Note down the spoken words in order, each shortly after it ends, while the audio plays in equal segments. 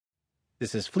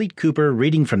This is Fleet Cooper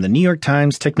reading from the New York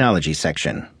Times Technology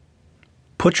section.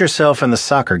 Put Yourself in the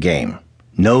Soccer Game.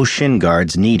 No Shin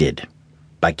Guards Needed.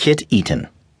 By Eaton.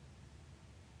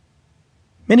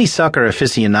 Many soccer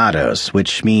aficionados,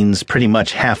 which means pretty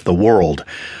much half the world,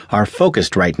 are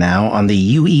focused right now on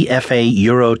the UEFA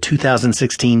Euro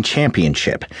 2016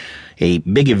 Championship, a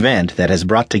big event that has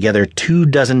brought together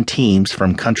 24 teams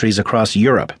from countries across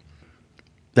Europe.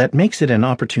 That makes it an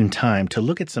opportune time to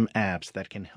look at some apps that can help.